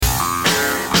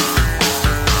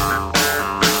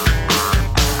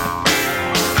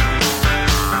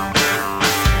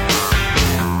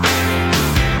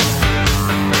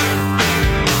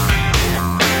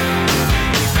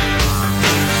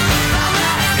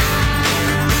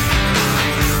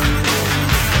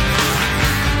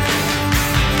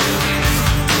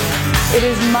It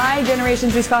is my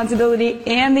generation's responsibility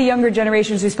and the younger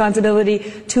generation's responsibility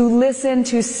to listen,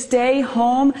 to stay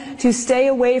home, to stay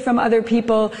away from other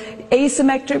people.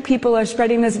 Asymmetric people are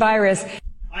spreading this virus.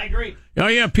 I agree. Oh,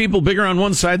 yeah, people bigger on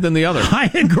one side than the other. I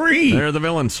agree. They're the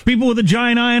villains. People with a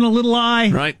giant eye and a little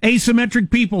eye. Right. Asymmetric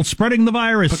people spreading the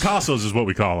virus. Picassos is what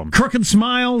we call them. Crooked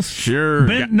smiles. Sure.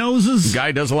 Bent noses.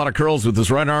 Guy does a lot of curls with his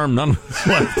right arm, none with his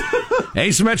left.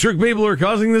 Asymmetric people are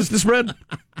causing this to spread.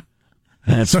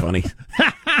 That's funny.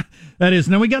 That is.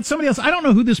 Now, we got somebody else. I don't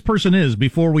know who this person is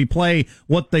before we play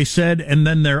what they said and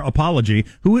then their apology.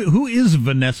 Who is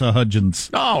Vanessa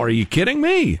Hudgens? Oh, are you kidding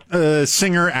me?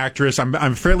 Singer, actress.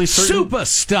 I'm fairly certain.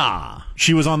 Superstar.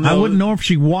 She was on I wouldn't know if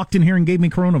she walked in here and gave me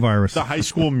coronavirus. the High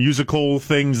School Musical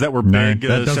things that were big that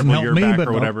doesn't several help years me, back but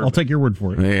or whatever. I'll take your word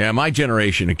for it. Yeah, my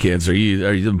generation of kids. Are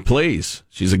you? Please,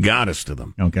 she's a goddess to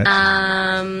them. Okay.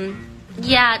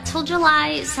 Yeah, Till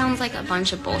July sounds like a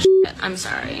bunch of bullshit. I'm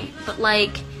sorry. But,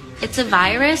 like, it's a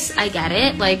virus. I get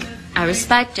it. Like, I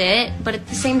respect it. But at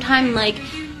the same time, like,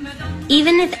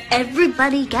 even if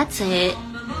everybody gets it,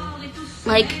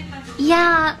 like,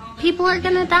 yeah, people are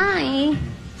gonna die.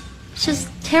 It's just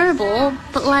terrible.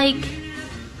 But, like,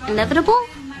 inevitable?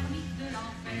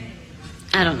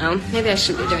 I don't know. Maybe I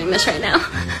shouldn't be doing this right now.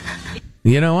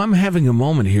 You know, I'm having a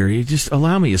moment here. You just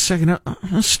allow me a second.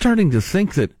 I'm starting to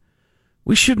think that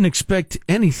we shouldn't expect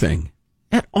anything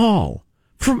at all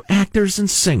from actors and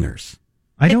singers,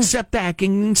 except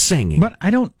acting and singing. But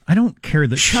I don't care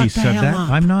that Shut she the said hell that. up.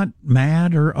 I'm not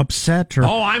mad or upset or.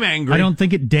 Oh, I'm angry. I don't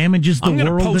think it damages the I'm going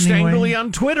to world post anyway. angrily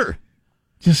on Twitter.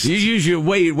 Just You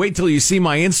usually wait till you see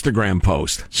my Instagram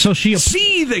post. so she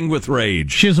Seething with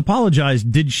rage. she has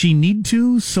apologized. Did she need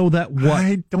to? So that what?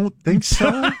 I don't think so.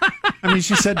 I mean,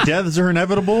 she said deaths are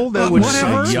inevitable. That Which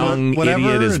whatever. a young Whatever,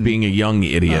 idiot is and- being a young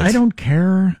idiot. I don't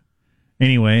care.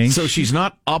 Anyway, So she's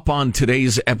not up on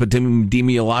today's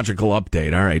epidemiological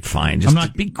update. All right, fine. Just I'm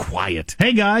not- be quiet.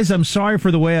 hey guys, I'm sorry for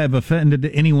the way I've offended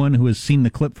anyone who has seen the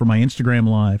clip from my Instagram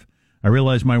live. I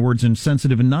realize my words are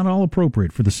insensitive and not all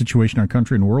appropriate for the situation our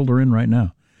country and world are in right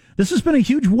now. This has been a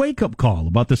huge wake-up call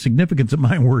about the significance that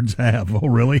my words have. Oh,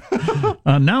 really?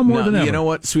 Now more than ever. You know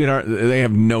what, sweetheart? They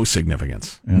have no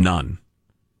significance. Yeah. None.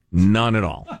 None at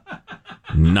all.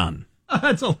 None.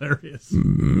 That's hilarious.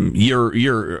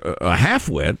 You're a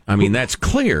half-wit. I mean, that's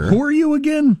clear. Who are you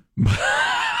again?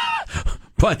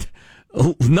 But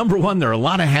number one, there are a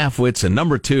lot of half-wits, and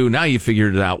number two, now you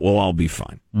figured it out, we'll all be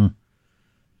fine.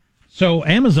 So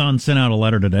Amazon sent out a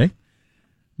letter today.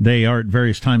 They are at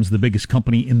various times the biggest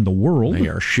company in the world. They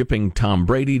are shipping Tom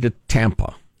Brady to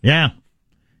Tampa. Yeah.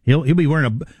 He'll be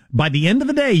wearing by the end of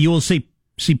the day, you will see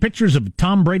pictures of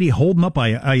Tom Brady holding up,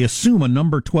 I assume, a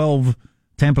number 12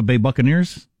 Tampa Bay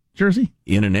Buccaneers jersey.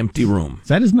 In an empty room. Is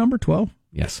that his number 12?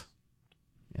 Yes.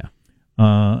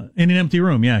 Yeah. In an empty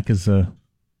room, yeah, because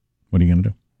what are you going to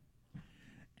do?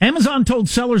 Amazon told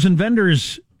sellers and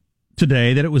vendors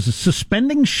today that it was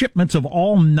suspending shipments of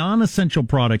all non-essential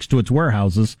products to its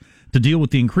warehouses to deal with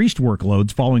the increased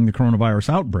workloads following the coronavirus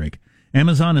outbreak.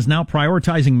 Amazon is now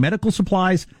prioritizing medical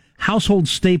supplies, household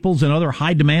staples, and other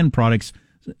high-demand products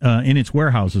in its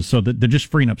warehouses so that they're just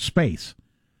freeing up space.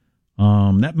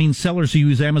 That means sellers who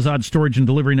use Amazon's storage and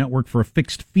delivery network for a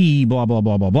fixed fee, blah, blah,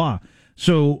 blah, blah, blah.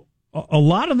 So a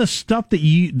lot of the stuff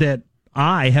that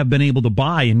I have been able to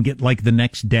buy and get like the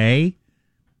next day,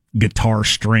 guitar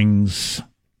strings,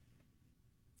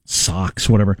 socks,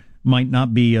 whatever, might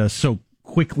not be so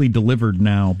quickly delivered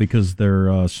now because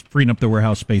they're freeing up the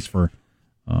warehouse space for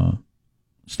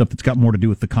stuff that's got more to do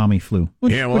with the commie flu.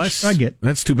 Which I get.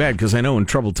 That's too bad, because I know in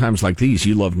troubled times like these,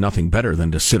 you love nothing better than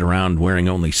to sit around wearing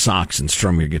only socks and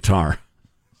strum your guitar.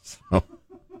 So,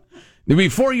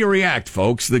 before you react,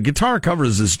 folks, the guitar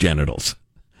covers his genitals.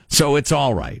 So it's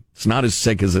all right. It's not as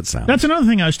sick as it sounds. That's another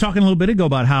thing I was talking a little bit ago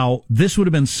about how this would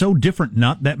have been so different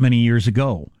not that many years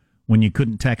ago when you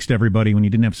couldn't text everybody, when you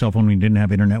didn't have cell phone, when you didn't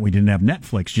have internet, we didn't have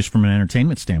Netflix, just from an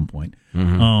entertainment standpoint.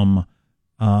 Mm-hmm.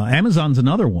 Amazon's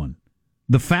another one.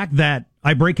 The fact that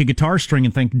I break a guitar string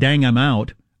and think, dang, I'm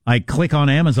out. I click on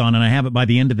Amazon and I have it by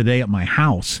the end of the day at my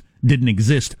house didn't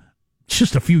exist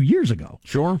just a few years ago.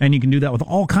 Sure. And you can do that with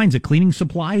all kinds of cleaning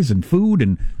supplies and food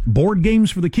and board games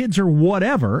for the kids or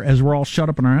whatever as we're all shut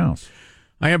up in our house.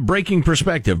 I have breaking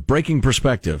perspective.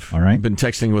 All right. I've been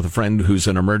texting with a friend who's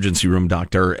an emergency room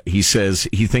doctor. He says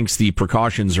he thinks the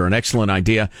precautions are an excellent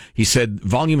idea. He said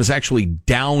volume is actually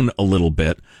down a little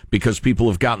bit because people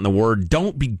have gotten the word,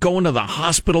 don't be going to the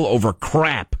hospital over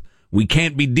crap. We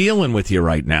can't be dealing with you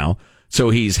right now.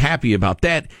 So he's happy about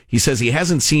that. He says he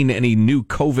hasn't seen any new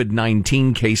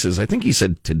COVID-19 cases. I think he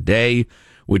said today,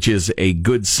 which is a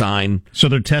good sign. So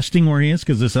they're testing where he is?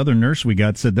 Because this other nurse we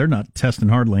got said they're not testing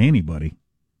hardly anybody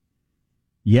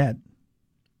yet.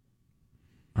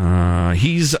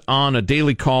 He's on a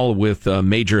daily call with a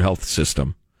major health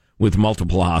system with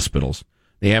multiple hospitals.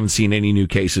 They haven't seen any new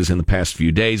cases in the past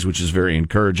few days, which is very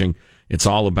encouraging. It's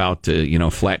all about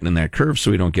flattening that curve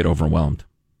so we don't get overwhelmed.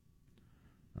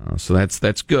 So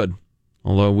that's good.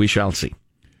 Although we shall see.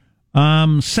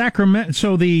 Sacramento.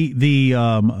 So the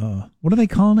what are they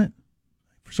calling it?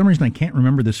 For some reason, I can't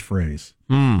remember this phrase.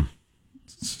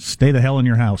 Stay the hell in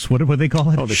your house. What do they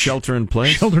call it? Oh, the shelter in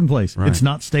place? Shelter in place. Right. It's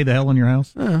not stay the hell in your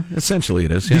house? Essentially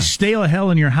it is, yeah. The stay the hell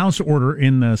in your house order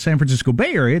in the San Francisco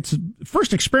Bay Area, it's the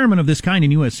first experiment of this kind in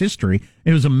U.S. history.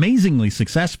 It was amazingly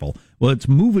successful. Well, it's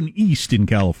moving east in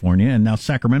California, and now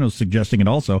Sacramento's suggesting it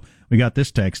also. We got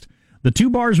this text. The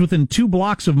 2 bars within 2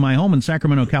 blocks of my home in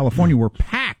Sacramento, California were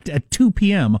packed at 2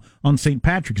 p.m. on St.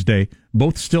 Patrick's Day,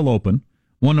 both still open.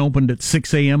 One opened at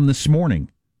 6 a.m. this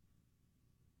morning.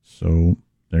 So...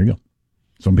 there you go.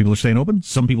 Some people are staying open.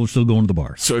 Some people are still going to the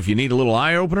bars. So if you need a little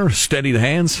eye opener, steady the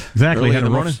hands. Exactly. Had a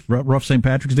rough St.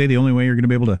 Patrick's Day. The only way you're going to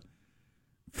be able to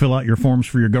fill out your forms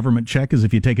for your government check is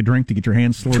if you take a drink to get your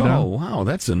hands slowed down. Oh, wow.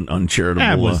 That's an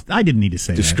uncharitable I didn't need to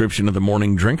say description of the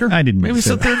morning drinker. I didn't Maybe it's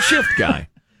a third shift guy.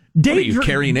 What are you,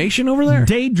 Carrie Nation over there?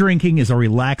 Day drinking is a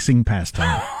relaxing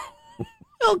pastime.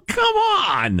 Well, come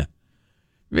on.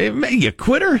 You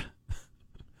quitter?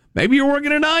 Maybe you're working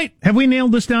tonight. Have we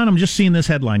nailed this down? I'm just seeing this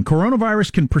headline.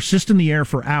 Coronavirus can persist in the air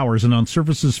for hours and on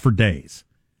surfaces for days.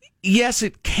 Yes,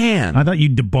 it can. I thought you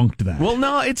debunked that. Well,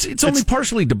 no, it's only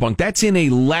partially debunked. That's in a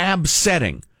lab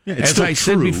setting. Yeah, it's still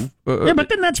true. Yeah, but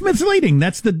then that's misleading.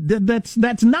 That's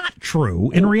not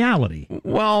true in reality.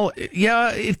 Well,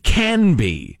 yeah, it can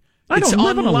be. It's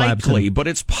unlikely, but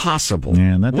it's possible.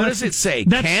 Yeah, what does it say?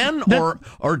 Can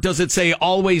or does it say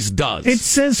always does? It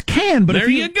says can, but there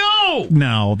you go.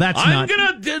 No, that's not.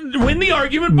 I'm going to win the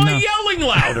argument by yelling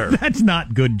louder. That's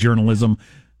not good journalism.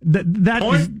 That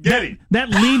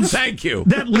leads. Thank you.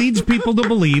 That leads people to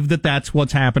believe that that's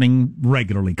what's happening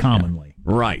regularly, commonly.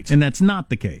 Right, and that's not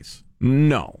the case.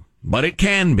 No, but it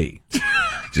can be.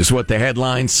 Just what the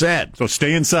headline said. So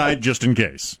stay inside just in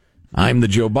case. I'm the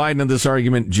Joe Biden of this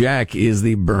argument. Jack is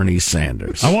the Bernie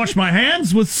Sanders. I wash my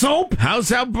hands with soap.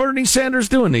 How's Bernie Sanders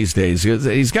doing these days?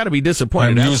 He's got to be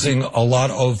disappointed. I'm using a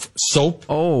lot of soap.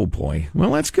 Oh, boy.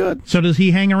 Well, that's good. So does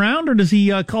he hang around or does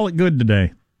he call it good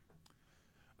today?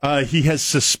 He has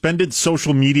suspended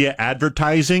social media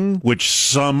advertising, which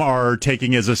some are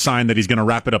taking as a sign that he's going to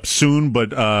wrap it up soon. But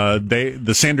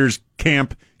the Sanders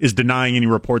camp is denying any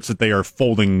reports that they are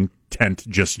folding tent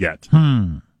just yet.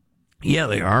 Yeah,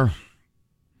 they are.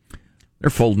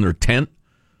 They're folding their tent.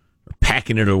 They're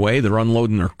packing it away. They're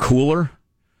unloading their cooler.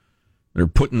 They're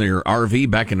putting their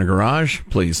RV back in the garage.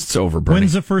 Please, it's over, Bernie.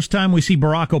 When's the first time we see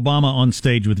Barack Obama on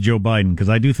stage with Joe Biden? Because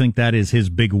I do think that is his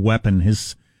big weapon,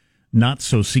 his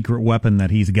not-so-secret weapon that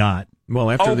he's got.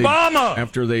 Well,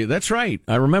 after they, that's right.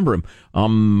 I remember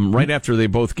him. Right after they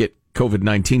both get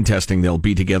COVID-19 testing, they'll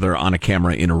be together on a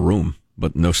camera in a room,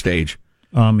 but no stage.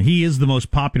 He is the most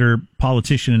popular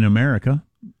politician in America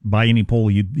by any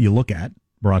poll you look at,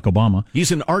 Barack Obama.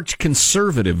 He's an arch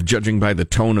conservative, judging by the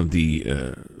tone of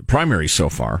the primary so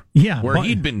far. Yeah, where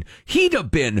he'd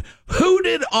have been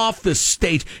hooted off the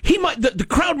stage. The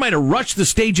crowd might have rushed the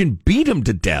stage and beat him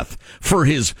to death for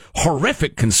his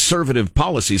horrific conservative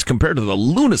policies compared to the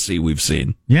lunacy we've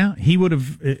seen. Yeah, he would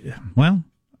have. Well,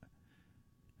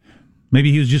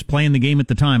 maybe he was just playing the game at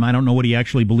the time. I don't know what he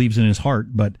actually believes in his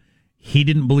heart, but. He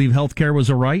didn't believe health care was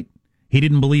a right. He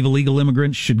didn't believe illegal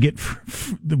immigrants should get,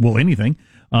 anything,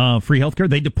 free health care.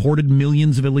 They deported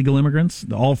millions of illegal immigrants,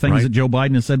 all things that Joe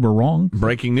Biden has said were wrong.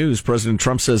 Breaking news. President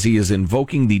Trump says he is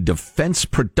invoking the Defense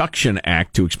Production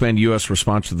Act to expand U.S.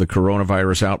 response to the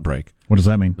coronavirus outbreak. What does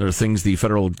that mean? There are things the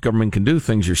federal government can do,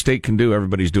 things your state can do.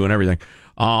 Everybody's doing everything.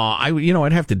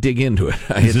 I'd have to dig into it.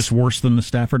 Is this worse than the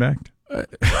Stafford Act?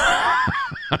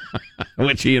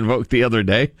 Which he invoked the other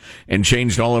day and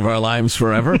changed all of our lives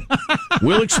forever.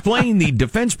 We'll explain the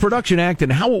Defense Production Act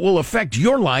and how it will affect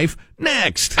your life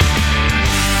next.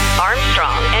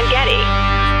 Armstrong and Getty.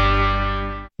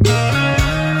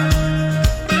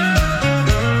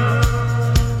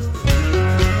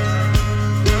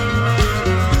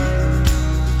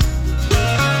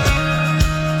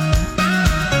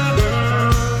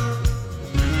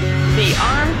 The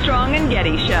Armstrong and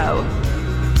Getty Show.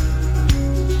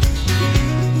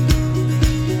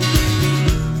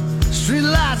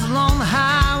 Streetlights along the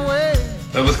highway.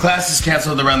 With classes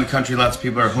canceled around the country, lots of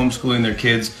people are homeschooling their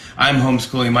kids. I'm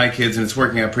homeschooling my kids, and it's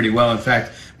working out pretty well. In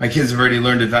fact, my kids have already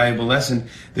learned a valuable lesson.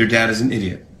 Their dad is an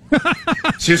idiot.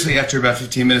 Seriously, after about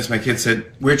 15 minutes, my kid said,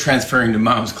 "We're transferring to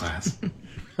mom's class."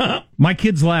 My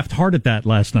kids laughed hard at that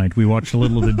last night. We watched a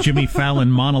little of the Jimmy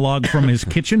Fallon monologue from his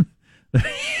kitchen that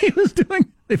he was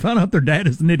doing. They found out their dad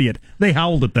is an idiot. They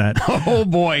howled at that. Oh,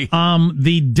 boy.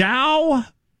 The Dow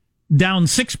down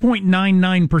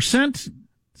 6.99%,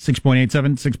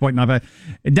 6.87,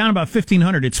 6.95, down about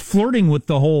 1,500. It's flirting with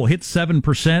the whole hit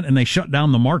 7% and they shut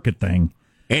down the market thing.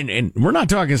 And we're not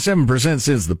talking 7%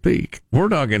 since the peak. We're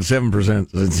talking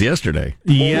 7% since yesterday.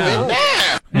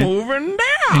 Yeah. Moving down.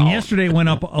 And yesterday went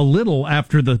up a little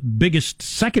after the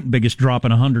second biggest drop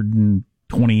in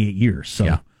 128 years.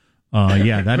 So,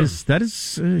 that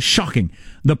is shocking.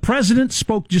 The president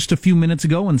spoke just a few minutes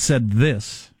ago and said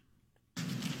this.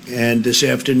 And this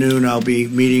afternoon, I'll be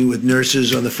meeting with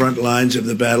nurses on the front lines of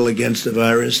the battle against the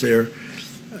virus. They're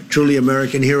truly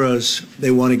American heroes.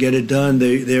 They want to get it done.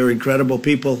 They're incredible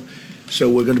people. So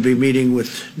we're going to be meeting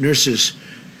with nurses.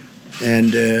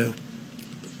 And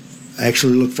I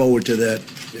actually look forward to that.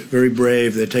 They're very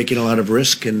brave. They're taking a lot of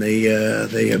risk, and they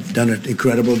have done an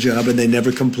incredible job, and they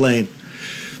never complain.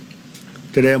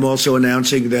 Today, I'm also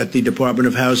announcing that the Department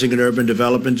of Housing and Urban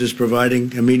Development is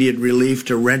providing immediate relief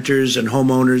to renters and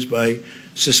homeowners by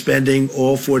suspending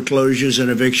all foreclosures and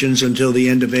evictions until the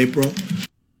end of April.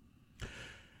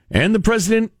 And the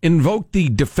president invoked the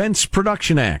Defense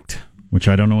Production Act. Which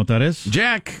I don't know what that is.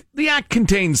 Jack, the act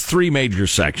contains 3 major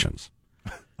sections.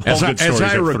 As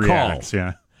I recall. Acts,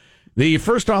 yeah. The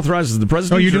first authorizes the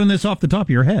president. Oh, you're doing this off the top of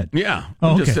your head? Yeah.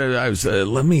 Oh, okay.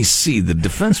 Let me see. The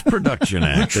Defense Production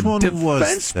Act. Which one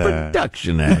was that?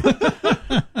 Production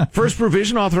Act. First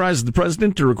provision authorizes the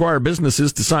president to require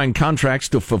businesses to sign contracts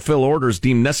to fulfill orders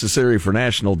deemed necessary for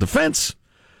national defense.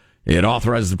 It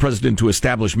authorizes the president to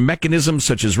establish mechanisms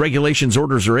such as regulations,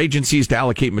 orders, or agencies to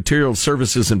allocate materials,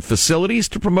 services, and facilities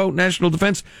to promote national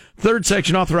defense. Third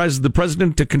section authorizes the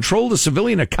president to control the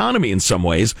civilian economy in some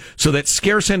ways so that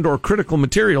scarce and or critical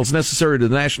materials necessary to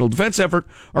the national defense effort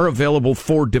are available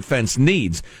for defense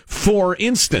needs. For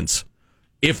instance,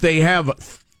 if they have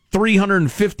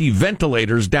 350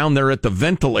 ventilators down there at the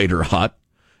ventilator hut,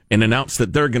 and announced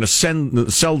that they're going to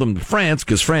sell them to France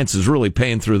because France is really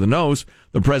paying through the nose,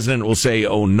 the president will say,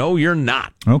 "Oh, no, you're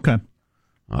not." Okay.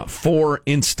 For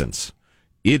instance,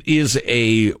 it is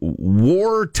a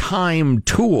wartime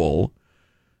tool.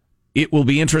 It will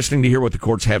be interesting to hear what the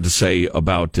courts have to say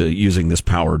about using this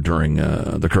power during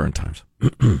the current times.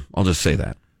 I'll just say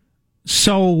that.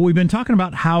 So we've been talking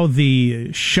about how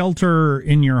the shelter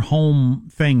in your home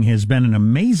thing has been an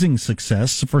amazing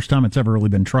success. It's the first time it's ever really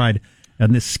been tried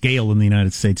on this scale in the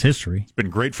United States history. It's been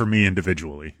great for me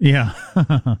individually. Yeah.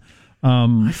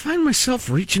 I find myself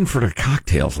reaching for the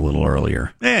cocktails a little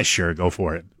earlier. Sure, go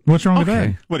for it. What's wrong with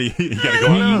that? What do you got to go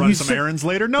out and run some errands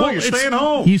later? No, you're staying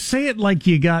home. You say it like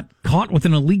you got caught with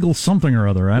an illegal something or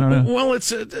other. I don't know. Well,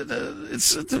 it's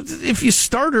if you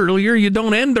start earlier, you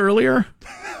don't end earlier.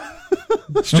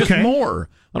 It's just more.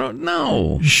 I don't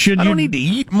know. I don't need to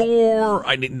eat more.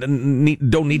 I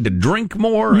don't need to drink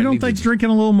more. You don't think drinking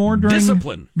a little more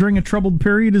during a troubled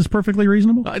period is perfectly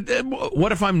reasonable?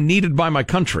 What if I'm needed by my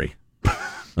country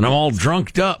and I'm all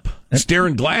drunked up,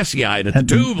 staring glassy-eyed at the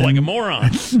tube like a moron?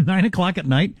 At 9:00 at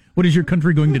night? What is your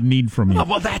country going to need from you?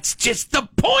 Well, that's just the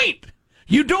point.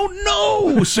 You don't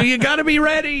know, so you got to be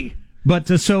ready. But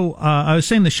I was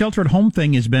saying the shelter-at-home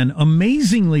thing has been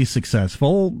amazingly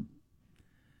successful.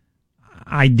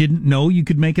 I didn't know you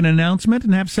could make an announcement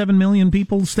and have 7 million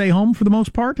people stay home for the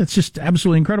most part. It's just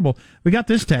absolutely incredible. We got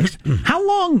this text. How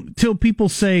long till people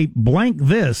say blank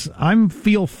this? I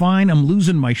feel fine. I'm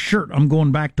losing my shirt. I'm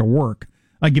going back to work.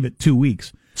 I give it 2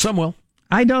 weeks. Some will.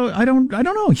 I don't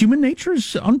know. Human nature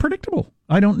is unpredictable.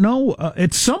 I don't know.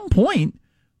 At some point,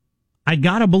 I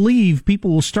gotta believe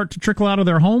people will start to trickle out of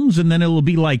their homes, and then it'll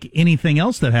be like anything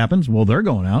else that happens. Well, they're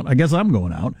going out. I guess I'm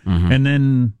going out. Mm-hmm. And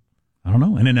then, I don't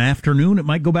know. In an afternoon, it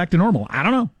might go back to normal. I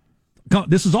don't know.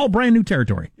 This is all brand new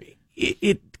territory.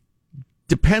 It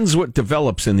depends what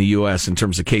develops in the U.S. in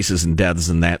terms of cases and deaths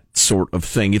and that sort of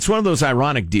thing. It's one of those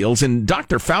ironic deals, and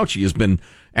Dr. Fauci has been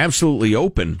absolutely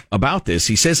open about this.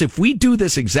 He says if we do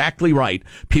this exactly right,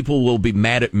 people will be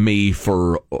mad at me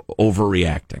for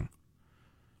overreacting.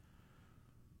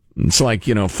 It's like,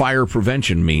 fire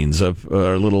prevention means a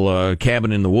little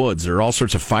cabin in the woods. There are all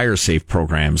sorts of fire safe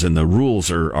programs, and the rules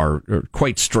are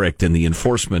quite strict, and the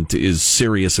enforcement is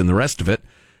serious and the rest of it.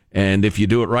 And if you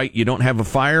do it right, you don't have a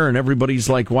fire, and everybody's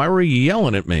like, why were you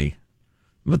yelling at me?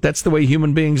 But that's the way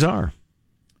human beings are.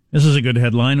 This is a good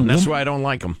headline. And that's why I don't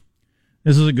like them.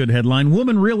 This is a good headline.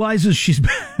 Woman realizes she's...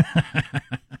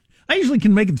 I usually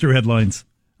can make it through headlines.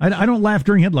 I don't laugh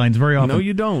during headlines very often. No,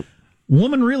 you don't.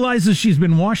 Woman realizes she's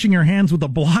been washing her hands with a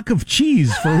block of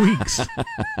cheese for weeks.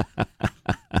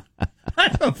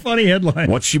 That's a funny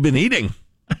headline. What's she been eating?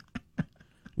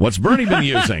 What's Bernie been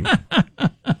using?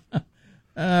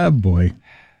 Boy.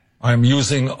 I'm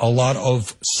using a lot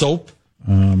of soap.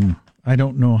 I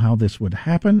don't know how this would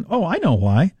happen. Oh, I know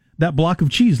why. That block of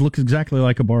cheese looks exactly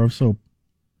like a bar of soap.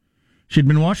 She'd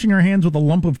been washing her hands with a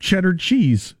lump of cheddar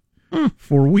cheese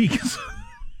for weeks.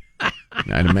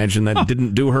 I'd imagine that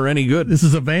didn't do her any good. This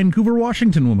is a Vancouver,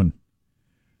 Washington woman.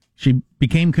 She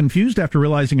became confused after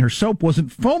realizing her soap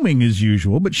wasn't foaming as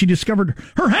usual, but she discovered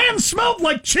her hands smelled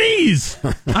like cheese.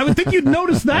 I would think you'd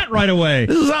notice that right away.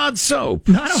 This is odd soap.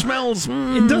 It smells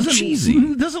cheesy.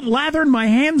 It doesn't lather and my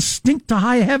hands stink to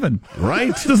high heaven. Right.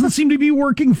 It doesn't seem to be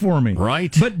working for me.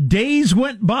 Right. But days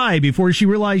went by before she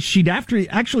realized she'd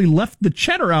actually left the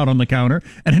cheddar out on the counter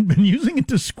and had been using it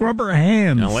to scrub her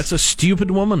hands. Now, that's a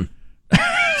stupid woman.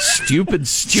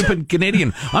 Stupid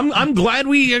Canadian. I'm glad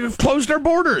we closed our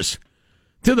borders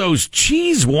to those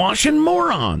cheese washing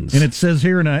morons. And it says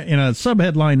here in a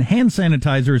subheadline, hand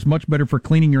sanitizer is much better for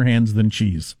cleaning your hands than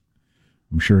cheese.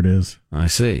 I'm sure it is. I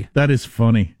see. That is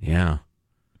funny. Yeah.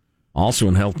 Also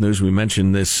in health news, we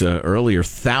mentioned this earlier.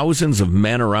 Thousands of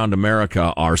men around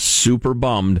America are super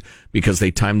bummed because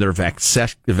they timed their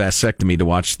vasectomy to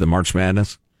watch the March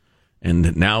Madness.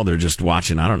 And now they're just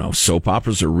watching, I don't know, soap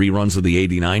operas or reruns of the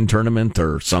 '89 tournament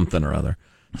or something or other.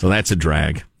 So that's a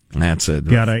drag. That's it.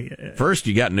 First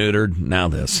you got neutered, now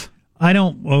this. I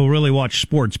don't really watch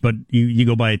sports, but you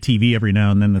go by a TV every now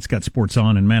and then that's got sports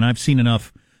on. And, man, I've seen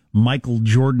enough Michael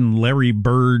Jordan, Larry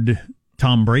Bird,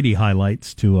 Tom Brady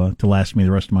highlights to last me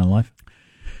the rest of my life.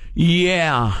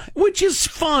 Yeah, which is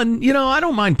fun. You know, I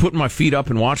don't mind putting my feet up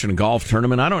and watching a golf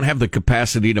tournament. I don't have the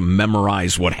capacity to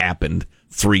memorize what happened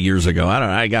 3 years ago.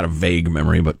 I got a vague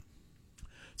memory, but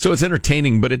so it's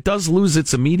entertaining, but it does lose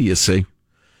its immediacy.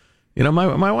 You know,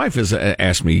 my wife has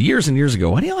asked me years and years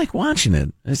ago, why do you like watching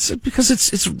it? It's because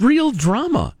it's real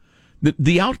drama.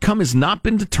 The outcome has not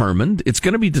been determined. It's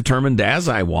going to be determined as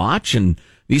I watch, and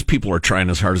these people are trying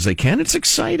as hard as they can. It's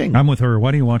exciting. I'm with her.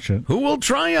 Why do you watch it? Who will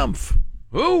triumph?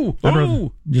 Who? I'd rather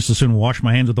just as soon wash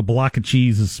my hands with a block of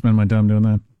cheese as spend my time doing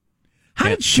that. How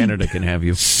did Canada can have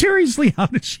you. Seriously, how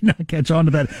did she not catch on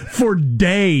to that for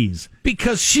days?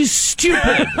 Because she's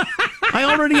stupid. I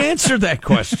already answered that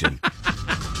question.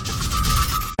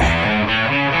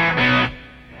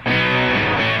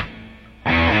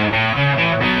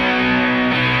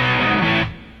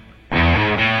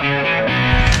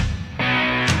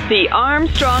 The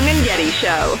Armstrong and Getty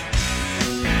Show.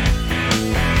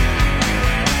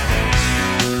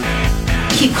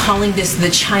 Keep calling this the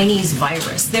Chinese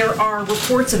virus. There are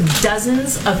reports of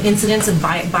dozens of incidents of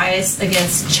bias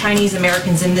against Chinese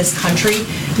Americans in this country.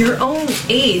 Your own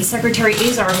aide, Secretary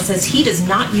Azar, says he does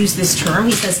not use this term.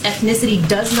 He says ethnicity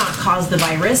does not cause the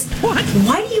virus. What?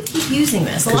 Why do you keep using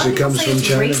this? A lot of people say it's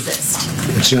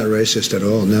racist. It's not racist at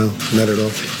all. No, not at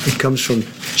all. It comes from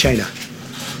China.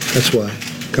 That's why.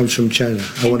 Comes from China.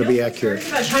 I want to be accurate.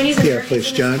 About Chinese Americans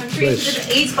please, John. Please.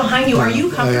 The aides behind you. Are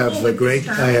you comfortable with this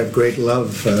term? I have great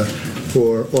love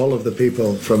for all of the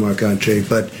people from our country,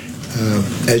 but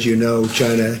as you know,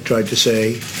 China tried to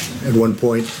say at one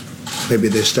point, maybe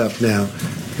they stopped now,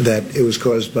 that it was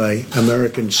caused by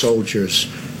American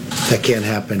soldiers. That can't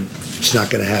happen. It's not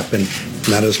going to happen.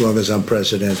 Not as long as I'm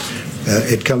president.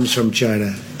 It comes from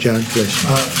China. John, please.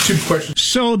 Two questions.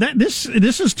 So this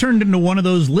has turned into one of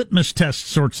those litmus test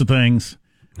sorts of things.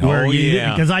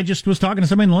 Because I just was talking to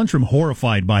somebody in the lunchroom,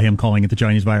 horrified by him calling it the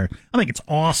Chinese virus. I think it's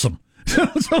awesome. So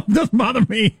it doesn't bother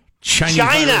me.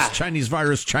 Chinese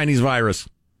virus.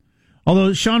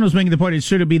 Although Sean was making the point,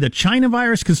 should it be the China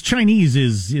virus? Because Chinese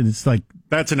it's like...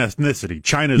 That's an ethnicity.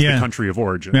 China is the country of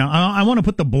origin. Yeah, I want to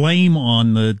put the blame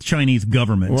on the Chinese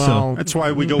government. Well, so that's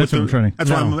why we go with why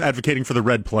I'm advocating for the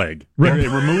red plague. It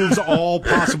removes all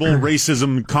possible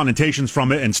racism connotations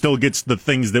from it and still gets the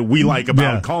things that we like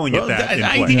about calling it that.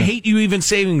 I hate you even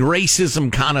saying racism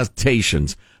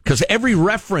connotations, because every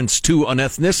reference to an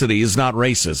ethnicity is not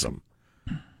racism.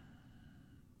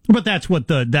 But that's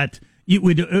what it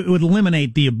would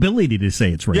eliminate the ability to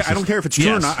say it's racist. Yeah, I don't care if it's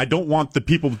true or not. I don't want the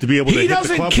people to be able to hit the club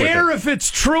with it. He doesn't care if it's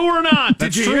true or not.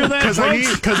 Did you hear that?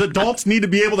 Because adults need to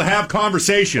be able to have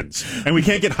conversations, and we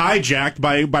can't get hijacked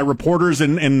by reporters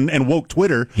and woke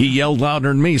Twitter. He yelled louder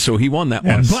than me, so he won that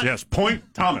one. Yes. Point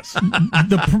Thomas.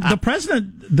 The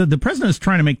president is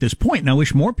trying to make this point, and I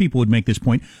wish more people would make this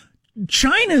point.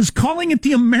 China's calling it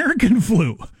the American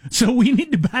flu. So we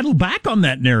need to battle back on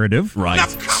that narrative. Right.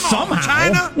 Somehow.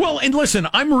 China? Well, and listen,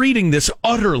 I'm reading this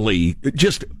utterly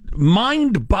just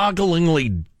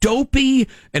mind-bogglingly dopey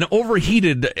and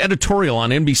overheated editorial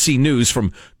on NBC News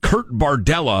from Kurt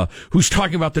Bardella, who's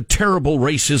talking about the terrible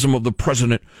racism of the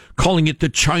president, calling it the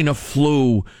China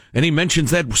flu. And he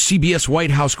mentions that CBS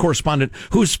White House correspondent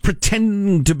who's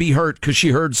pretending to be hurt because she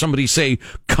heard somebody say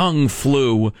Kung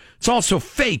flu. It's also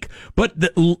fake, but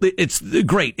it's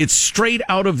great. It's straight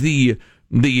out of the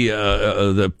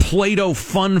Play-Doh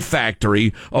fun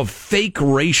factory of fake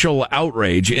racial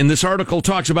outrage. And this article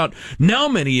talks about now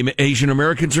many Asian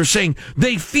Americans are saying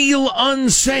they feel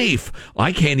unsafe.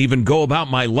 I can't even go about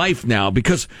my life now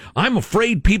because I'm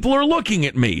afraid people are looking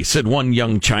at me, said one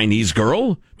young Chinese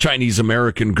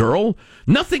American girl.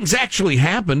 Nothing's actually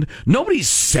happened. Nobody's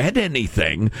said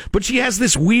anything, but she has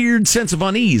this weird sense of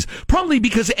unease, probably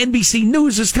because NBC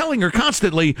News is telling her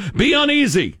constantly, be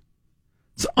uneasy.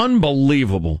 It's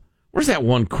unbelievable. Where's that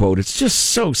one quote? It's just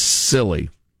so silly.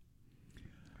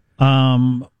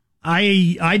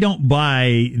 I don't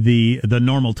buy the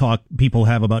normal talk people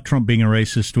have about Trump being a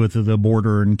racist with the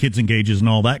border and kids in cages and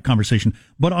all that conversation.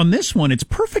 But on this one, it's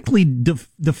perfectly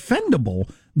defendable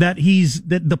that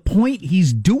the point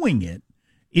he's doing it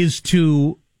is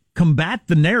to combat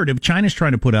the narrative China's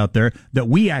trying to put out there that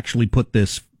we actually put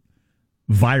this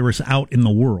virus out in the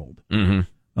world. Mm-hmm.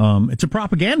 It's a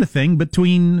propaganda thing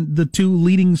between the two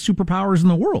leading superpowers in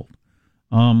the world,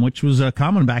 which was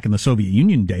common back in the Soviet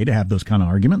Union day to have those kind of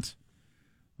arguments.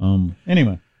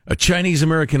 Anyway. A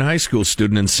Chinese-American high school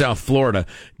student in South Florida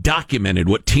documented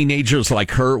what teenagers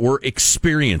like her were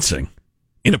experiencing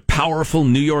in a powerful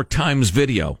New York Times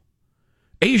video.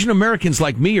 Asian Americans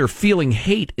like me are feeling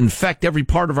hate infect every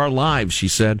part of our lives, she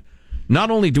said.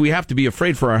 Not only do we have to be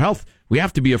afraid for our health, we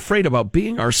have to be afraid about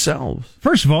being ourselves.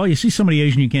 First of all, you see somebody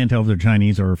Asian, you can't tell if they're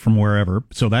Chinese or from wherever,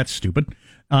 so that's stupid.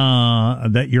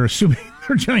 That you're assuming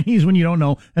they're Chinese when you don't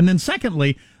know. And then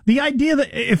secondly, the idea that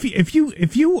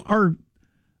if you are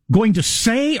going to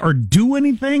say or do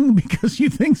anything because you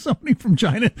think somebody from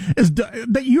China is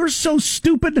that you're so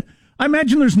stupid, I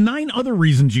imagine there's 9 other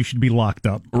reasons you should be locked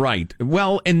up. Right.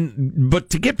 Well, but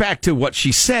to get back to what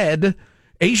she said,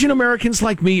 Asian Americans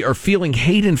like me are feeling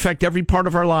hate infect every part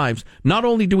of our lives. Not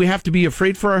only do we have to be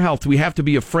afraid for our health, we have to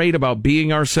be afraid about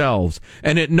being ourselves.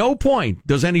 And at no point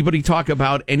does anybody talk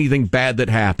about anything bad that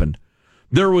happened.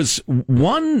 There was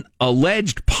one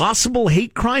alleged possible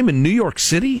hate crime in New York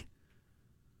City.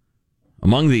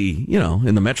 Among the,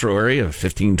 in the metro area,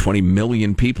 15, 20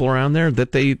 million people around there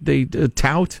that they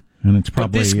tout. And it's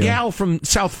probably, but this gal from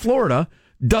South Florida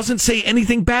doesn't say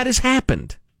anything bad has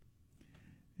happened.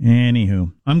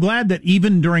 Anywho, I'm glad that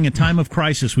even during a time of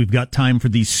crisis, we've got time for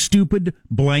these stupid,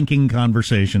 blanking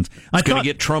conversations. It's going to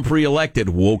get Trump reelected,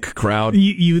 woke crowd.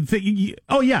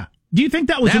 Oh, yeah. Do you think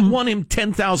that won him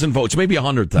 10,000 votes, maybe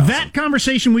 100,000? That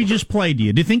conversation we just played to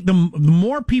you, do you think the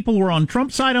more people were on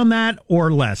Trump's side on that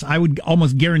or less? I would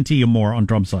almost guarantee you more on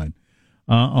Trump's side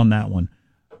on that one.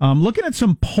 Looking at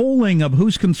some polling of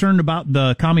who's concerned about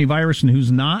the commie virus and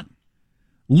who's not.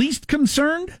 Least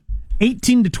concerned,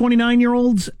 18 to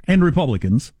 29-year-olds and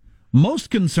Republicans. Most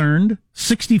concerned,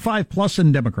 65-plus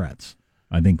and Democrats.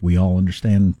 I think we all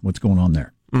understand what's going on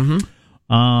there. Mm-hmm.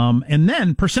 And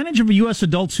then percentage of U.S.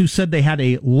 adults who said they had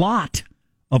a lot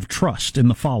of trust in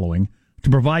the following to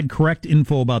provide correct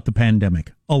info about the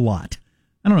pandemic. A lot.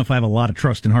 I don't know if I have a lot of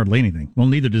trust in hardly anything. Well,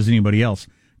 neither does anybody else,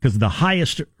 because the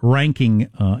highest ranking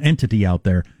entity out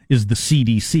there is the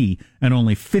CDC, and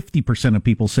only 50% of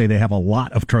people say they have a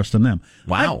lot of trust in them.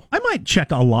 Wow. I might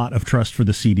check a lot of trust for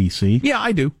the CDC. Yeah,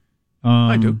 I do.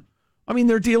 I do. I mean,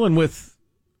 they're dealing with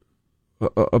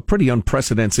a pretty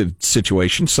unprecedented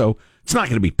situation, so it's not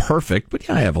going to be perfect, but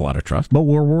yeah, I have a lot of trust. But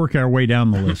we'll work our way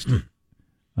down the list. The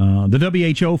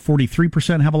WHO,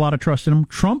 43% have a lot of trust in him.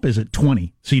 Trump is at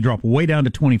 20, so you drop way down to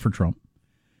 20 for Trump.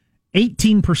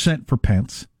 18% for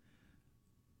Pence.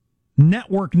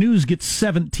 Network News gets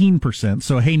 17%.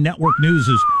 So, hey, Network News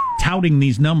is touting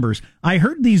these numbers. I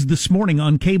heard these this morning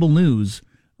on cable news.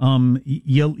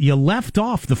 You left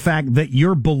off the fact that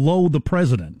you're below the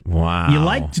president. Wow. You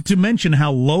liked to mention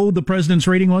how low the president's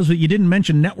rating was, but you didn't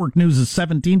mention Network News is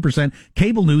 17%,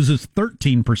 cable news is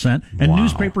 13%, and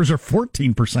newspapers are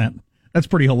 14%. That's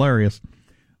pretty hilarious.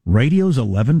 Radio's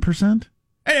 11%?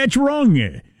 Hey, that's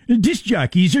wrong. Disc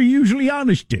jockeys are usually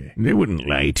honest. They wouldn't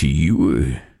lie to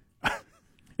you.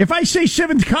 If I say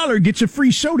seventh caller gets a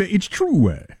free soda, it's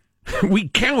true. We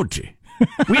count.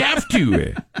 We have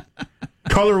to.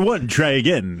 Caller 1, try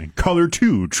again. Caller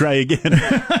 2, try again.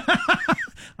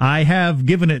 I have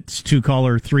given it to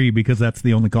caller 3 because that's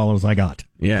the only callers I got.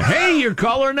 Yeah. Hey, you're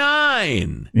caller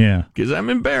 9. Yeah. Because I'm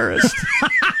embarrassed.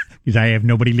 Because I have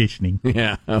nobody listening.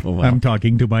 Yeah. Oh, well. I'm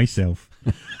talking to myself.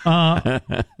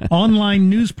 Online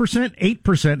news percent,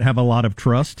 8% have a lot of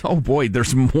trust. Oh boy,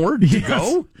 there's more to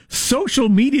go? Social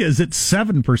media is at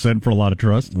 7% for a lot of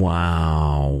trust.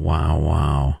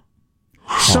 Wow.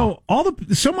 So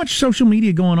so much social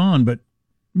media going on, but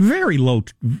very low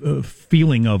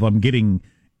feeling of I'm getting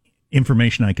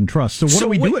information I can trust. So what do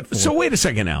we do it for? So wait a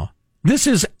second now. This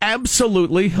is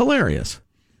absolutely hilarious.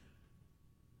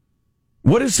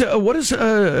 What does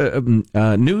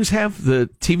news have? The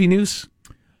TV news?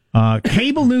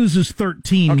 Cable news is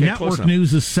 13. Okay, network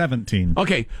news is 17.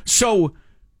 Okay, so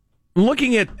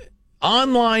looking at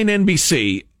online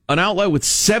NBC, an outlet with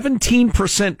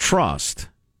 17% trust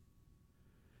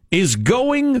is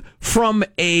going from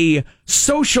a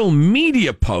social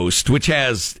media post, which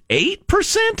has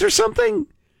 8% or something,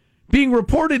 being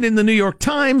reported in the New York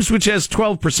Times, which has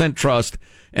 12% trust,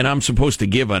 and I'm supposed to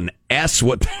give an S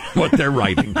what they're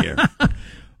writing here.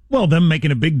 Well, them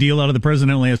making a big deal out of the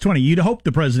president only has 20. You'd hope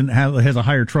the president has a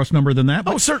higher trust number than that.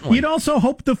 But certainly. You'd also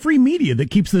hope the free media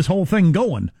that keeps this whole thing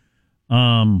going.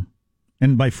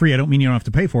 And by free, I don't mean you don't have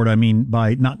to pay for it. I mean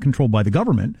by not controlled by the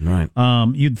government. Right.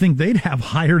 You'd think they'd have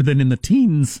higher than in the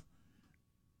teens.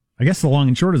 I guess the long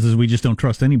and short is we just don't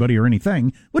trust anybody or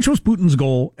anything, which was Putin's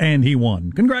goal, and he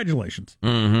won. Congratulations.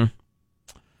 Mm-hmm.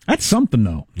 That's something,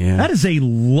 though. Yeah. That is a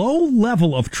low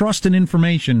level of trust and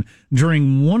information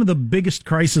during one of the biggest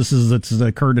crises that's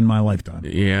occurred in my lifetime.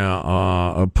 Yeah,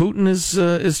 Putin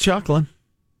is chuckling.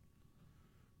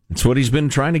 It's what he's been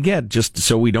trying to get, just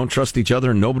so we don't trust each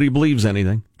other and nobody believes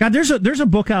anything. God, there's a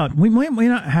book out. We might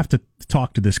not have to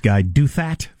talk to this guy,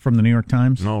 Douthat, from the New York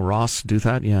Times. No, Ross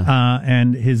Douthat, yeah.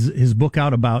 And his book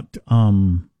out about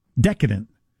decadent,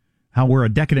 how we're a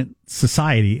decadent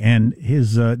society, and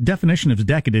his definition of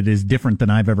decadent is different than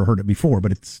I've ever heard it before,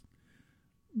 but it's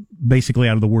basically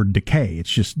out of the word decay. It's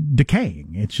just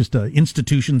decaying. It's just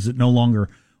institutions that no longer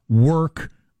work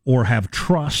or have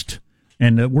trust.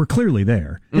 And we're clearly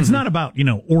there. It's not about,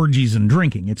 orgies and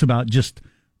drinking. It's about just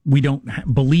we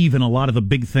don't believe in a lot of the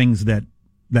big things that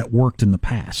worked in the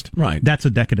past. Right. That's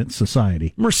a decadent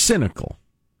society. We're cynical.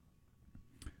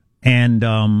 And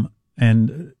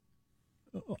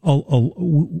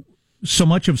so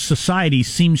much of society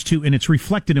seems to, and it's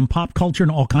reflected in pop culture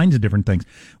and all kinds of different things.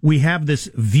 We have this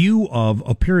view of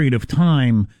a period of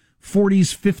time,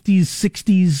 40s, 50s,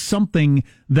 60s, something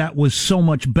that was so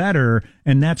much better.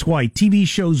 And that's why TV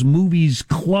shows, movies,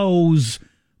 clothes,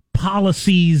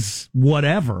 policies,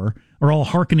 whatever, are all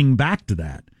hearkening back to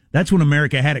that. That's when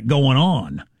America had it going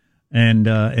on. And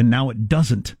now it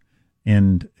doesn't.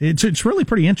 And it's really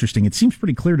pretty interesting. It seems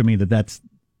pretty clear to me that that's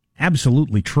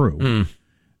absolutely true.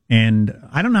 And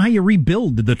I don't know how you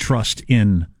rebuild the trust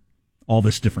in all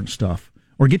this different stuff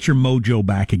or get your mojo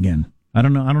back again. I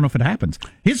don't know if it happens.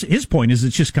 His point is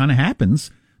it just kind of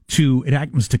happens to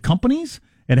companies,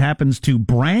 it happens to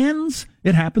brands,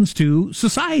 it happens to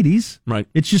societies. Right.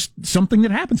 It's just something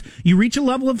that happens. You reach a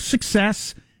level of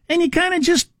success and you kind of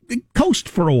just coast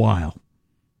for a while.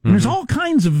 And there's all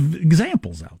kinds of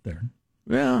examples out there.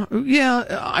 Yeah.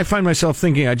 I find myself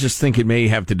thinking, I just think it may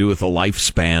have to do with a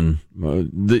lifespan.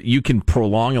 That you can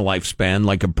prolong a lifespan,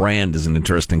 like a brand is an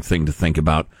interesting thing to think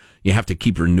about. You have to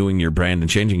keep renewing your brand and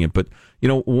changing it. But,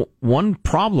 one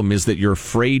problem is that you're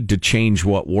afraid to change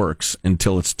what works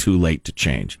until it's too late to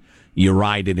change. You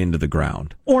ride it into the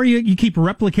ground. Or you keep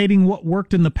replicating what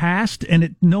worked in the past and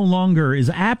it no longer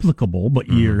is applicable, but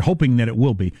you're hoping that it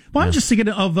will be. Well, I'm just thinking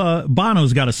of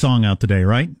Bono's got a song out today,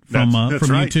 right? From that's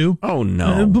right. U2. Oh,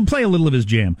 no. Play a little of his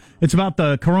jam. It's about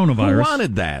the coronavirus. Who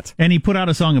wanted that? And he put out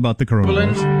a song about the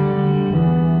coronavirus.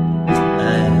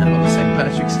 On St.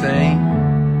 Patrick's Day.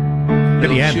 Did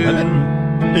he have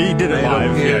that? He did it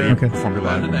live. Yeah, he performed it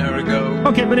live. About an hour ago.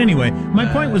 Okay, but anyway, my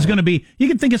point was going to be, you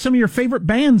can think of some of your favorite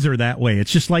bands are that way.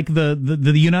 It's just like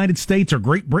the United States or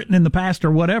Great Britain in the past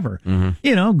or whatever.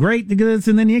 Great,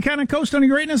 and then you kind of coast on your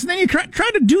greatness, and then you try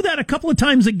to do that a couple of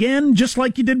times again, just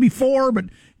like you did before, but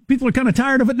people are kind of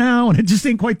tired of it now, and it just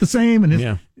ain't quite the same.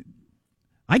 And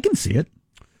I can see it.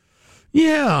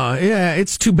 Yeah,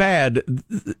 it's too bad.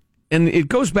 And it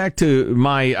goes back to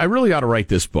I really ought to write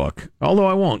this book, although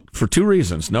I won't, for two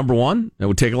reasons. Number one, it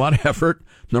would take a lot of effort.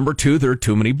 Number two, there are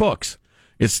too many books.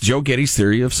 It's Joe Getty's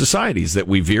theory of societies, that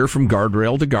we veer from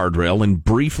guardrail to guardrail and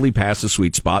briefly pass a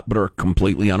sweet spot, but are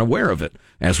completely unaware of it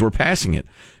as we're passing it.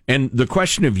 And the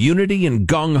question of unity and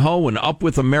gung-ho and up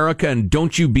with America and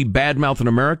don't you be bad-mouthing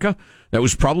America, that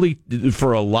was probably,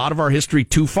 for a lot of our history,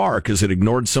 too far, because it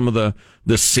ignored some of the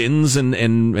sins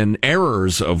and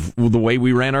errors of the way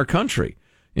we ran our country.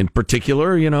 in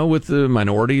particular, with the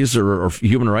minorities or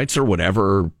human rights or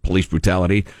whatever, or police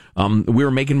brutality, we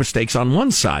were making mistakes on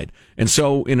one side. And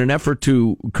so in an effort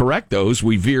to correct those,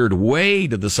 we veered way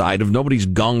to the side of nobody's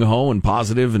gung-ho and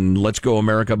positive and let's go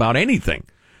America about anything.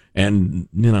 And,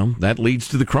 that leads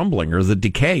to the crumbling or the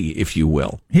decay, if you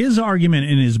will. His argument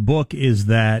in his book is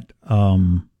that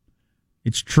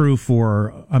it's true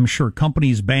for, I'm sure,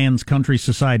 companies, bands, countries,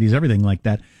 societies, everything like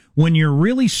that. When you're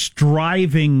really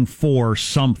striving for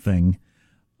something,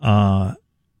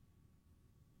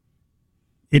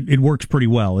 it works pretty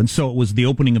well. And so it was the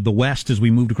opening of the West as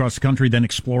we moved across the country, then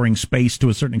exploring space to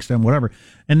a certain extent, whatever.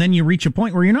 And then you reach a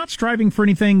point where you're not striving for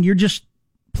anything, you're just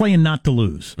playing not to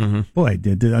lose. Mm-hmm. Boy,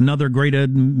 another great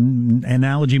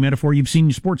analogy, metaphor. You've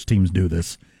seen sports teams do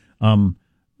this.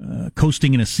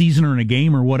 Coasting in a season or in a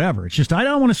game or whatever. It's just, I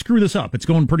don't want to screw this up. It's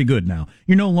going pretty good now.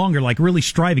 You're no longer like really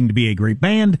striving to be a great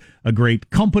band, a great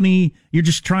company. You're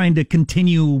just trying to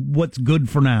continue what's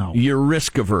good for now. You're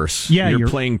risk averse. Yeah, you're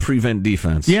playing prevent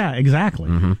defense. Yeah,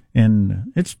 exactly. Mm-hmm.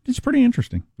 And it's pretty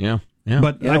interesting. Yeah.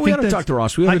 But we got to talk to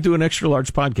Ross. We have to do an extra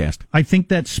large podcast. I think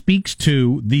that speaks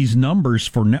to these numbers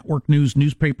for network news,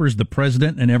 newspapers, the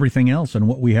president, and everything else, and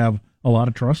what we have a lot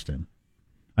of trust in.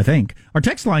 I think. Our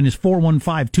text line is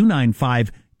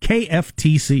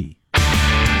 415-295-KFTC.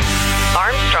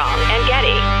 Armstrong and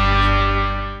Getty.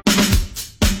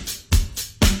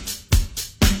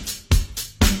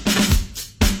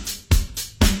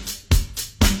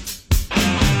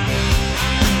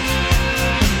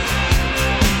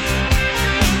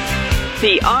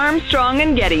 The Armstrong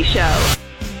and Getty Show.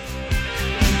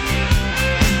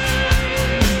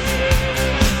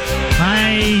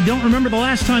 I don't remember the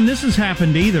last time this has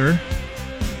happened either.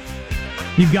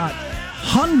 You've got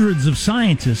hundreds of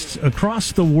scientists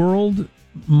across the world,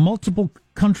 multiple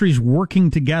countries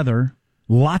working together,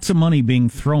 lots of money being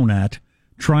thrown at,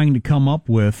 trying to come up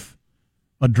with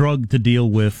a drug to deal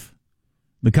with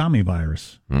the commie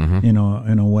virus, in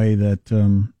a way that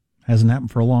hasn't happened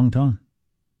for a long time.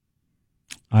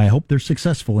 I hope they're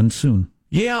successful and soon.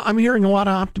 Yeah, I'm hearing a lot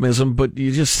of optimism, but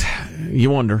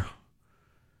you wonder.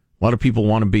 A lot of people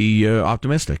want to be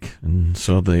optimistic, and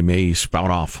so they may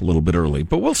spout off a little bit early.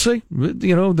 But we'll see.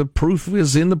 The proof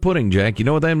is in the pudding, Jack. You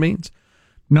know what that means?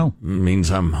 No. It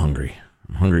means I'm hungry.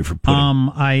 I'm hungry for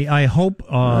pudding. I hope...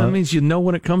 that means you know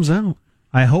when it comes out.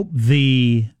 I hope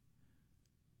the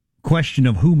question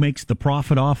of who makes the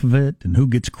profit off of it and who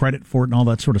gets credit for it and all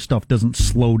that sort of stuff doesn't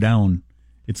slow down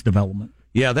its development.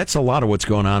 Yeah, that's a lot of what's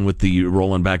going on with the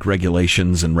rolling back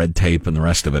regulations and red tape and the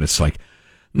rest of it. It's like,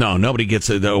 no, nobody gets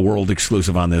a world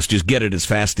exclusive on this. Just get it as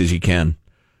fast as you can.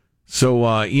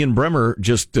 So Ian Bremmer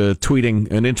just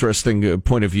tweeting an interesting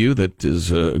point of view that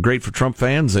is great for Trump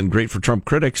fans and great for Trump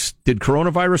critics. Did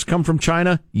coronavirus come from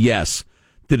China? Yes.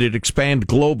 Did it expand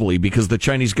globally because the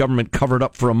Chinese government covered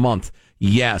up for a month?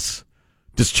 Yes.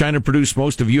 Does China produce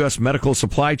most of U.S. medical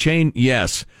supply chain?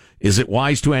 Yes. Is it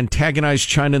wise to antagonize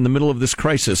China in the middle of this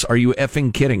crisis? Are you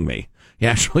effing kidding me? He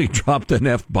actually dropped an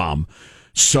F-bomb.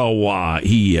 So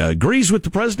he agrees with the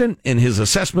president in his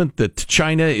assessment that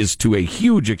China is to a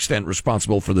huge extent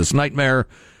responsible for this nightmare,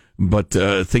 but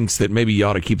thinks that maybe you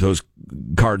ought to keep those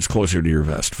cards closer to your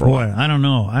vest for a while. I don't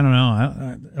know.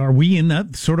 Are we in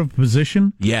that sort of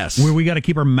position? Yes. Where we got to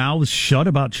keep our mouths shut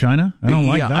about China? I don't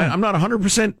like that. I'm not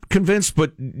 100% convinced,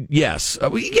 but yes.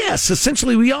 Yes,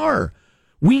 essentially we are.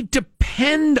 We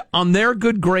depend on their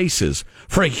good graces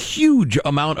for a huge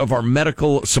amount of our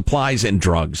medical supplies and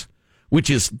drugs, which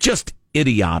is just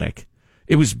idiotic.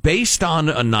 It was based on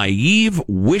a naive,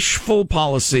 wishful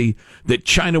policy that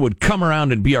China would come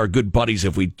around and be our good buddies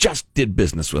if we just did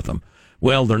business with them.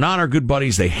 Well, they're not our good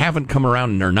buddies. They haven't come around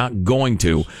and they're not going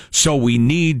to. So we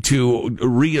need to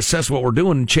reassess what we're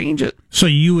doing and change it. So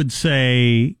you would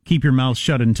say keep your mouth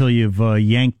shut until you've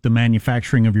yanked the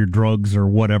manufacturing of your drugs or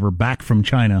whatever back from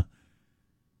China.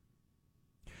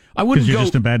 I wouldn't because you're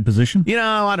just in a bad position?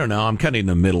 I don't know. I'm kind of in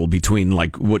the middle between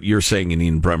like what you're saying and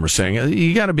Ian Bremmer saying.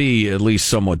 You got to be at least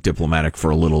somewhat diplomatic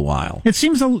for a little while. It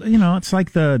seems, it's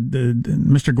like the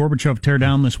Mr. Gorbachev tear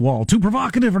down this wall. Too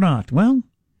provocative or not? Well,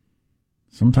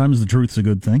 sometimes the truth's a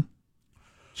good thing.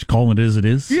 Just call it as it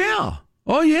is. Yeah.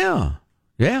 Oh, yeah.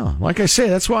 Yeah. Like I say,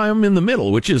 that's why I'm in the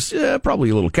middle, which is probably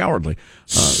a little cowardly.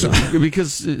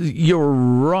 Because you're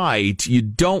right. You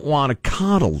don't want to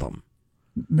coddle them.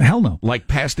 Hell no. Like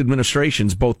past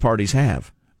administrations, both parties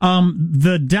have.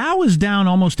 The Dow is down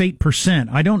almost 8%.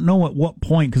 I don't know at what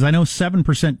point, because I know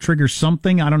 7% triggers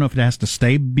something. I don't know if it has to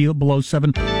stay below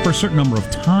 7 for a certain number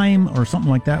of time or something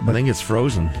like that. But I think it's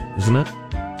frozen, isn't it?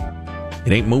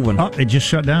 It ain't moving. Oh, it just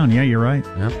shut down. Yeah, you're right.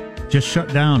 Yep. Just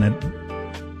shut down at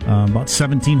about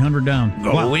 1,700 down.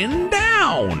 Going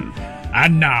down. down.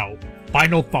 And now,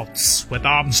 final thoughts with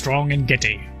Armstrong and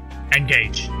Getty.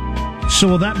 Engage. So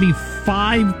will that be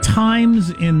 5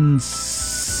 times in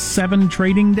 7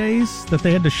 trading days that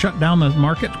they had to shut down the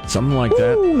market? Something like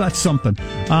that. Ooh, that's something.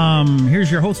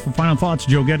 Here's your host for Final Thoughts,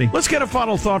 Joe Getty. Let's get a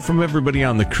final thought from everybody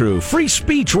on the crew. Free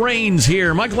speech reigns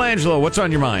here. Michelangelo, what's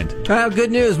on your mind?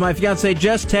 Good news. My fiance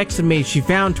just texted me. She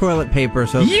found toilet paper,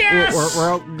 so yes!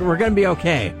 we're going to be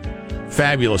okay.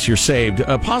 Fabulous. You're saved.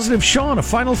 Positive Sean, a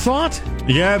final thought?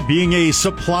 Yeah, being a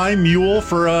supply mule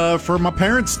for my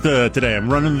parents today.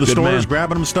 I'm running to the stores,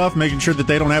 grabbing them stuff, making sure that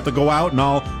they don't have to go out, and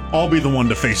I'll be the one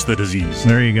to face the disease.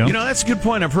 There you go. You know, that's a good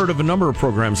point. I've heard of a number of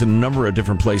programs in a number of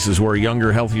different places where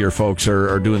younger, healthier folks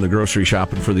are doing the grocery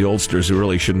shopping for the oldsters who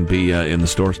really shouldn't be in the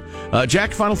stores.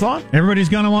 Jack, final thought? Everybody's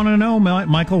going to want to know,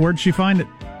 Michael, where'd she find it?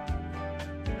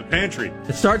 The pantry.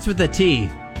 It starts with a T.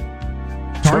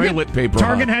 Toilet paper.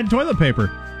 Target had toilet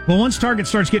paper. Well, once Target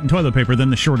starts getting toilet paper,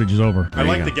 then the shortage is over. I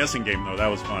like the guessing game, though. That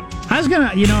was fun. I was going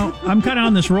to, I'm kind of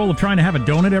on this roll of trying to have a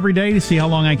donut every day to see how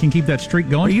long I can keep that streak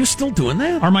going. Are you still doing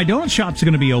that? Are my donut shops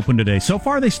going to be open today? So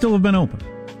far, they still have been open.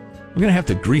 I'm going to have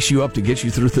to grease you up to get you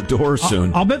through the door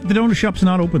soon. I'll bet the donut shop's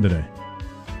not open today.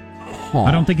 Huh.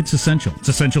 I don't think it's essential. It's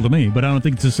essential to me, but I don't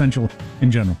think it's essential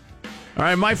in general. All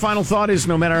right, my final thought is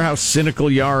no matter how cynical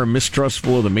you are,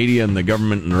 mistrustful of the media and the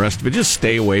government and the rest of it, just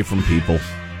stay away from people.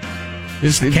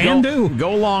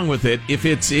 Go along with it. If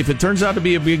it turns out to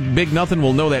be a big nothing,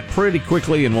 we'll know that pretty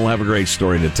quickly, and we'll have a great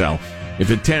story to tell.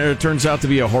 If it turns out to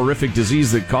be a horrific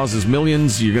disease that causes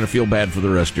millions, you're going to feel bad for the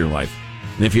rest of your life.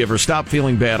 And if you ever stop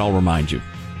feeling bad, I'll remind you.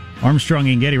 Armstrong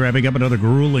and Getty wrapping up another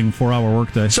grueling 4-hour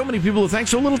workday. So many people who thank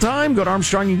so little time. Go to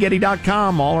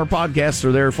ArmstrongandGetty.com. All our podcasts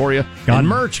are there for you. And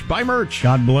merch. Buy merch.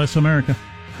 God bless America.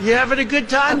 You having a good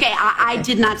time? Okay, I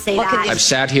did not say that. I've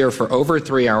sat here for over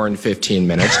 3 hours and 15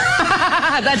 minutes.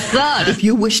 That sucks. If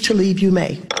you wish to leave, you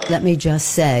may. Let me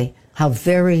just say how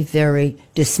very, very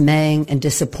dismaying and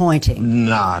disappointing.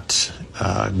 Not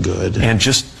good. And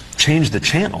just change the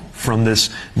channel from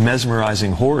this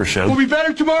mesmerizing horror show. We'll be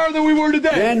better tomorrow than we were today.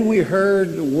 Then we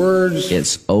heard the words,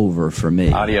 "It's over for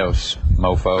me." Adios,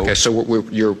 mofo. Okay, so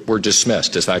we're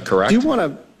dismissed. Is that correct? Do you want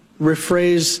to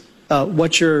rephrase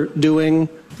what you're doing?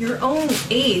 Your own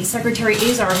aide, Secretary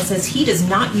Azar, says he does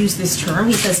not use this term.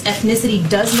 He says ethnicity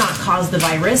does not cause the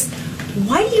virus.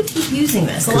 Why do you keep using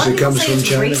this? A lot of people say it's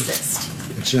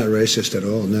racist. It's not racist at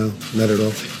all. No, not at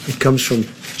all. It comes from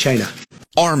China.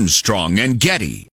 Armstrong and Getty.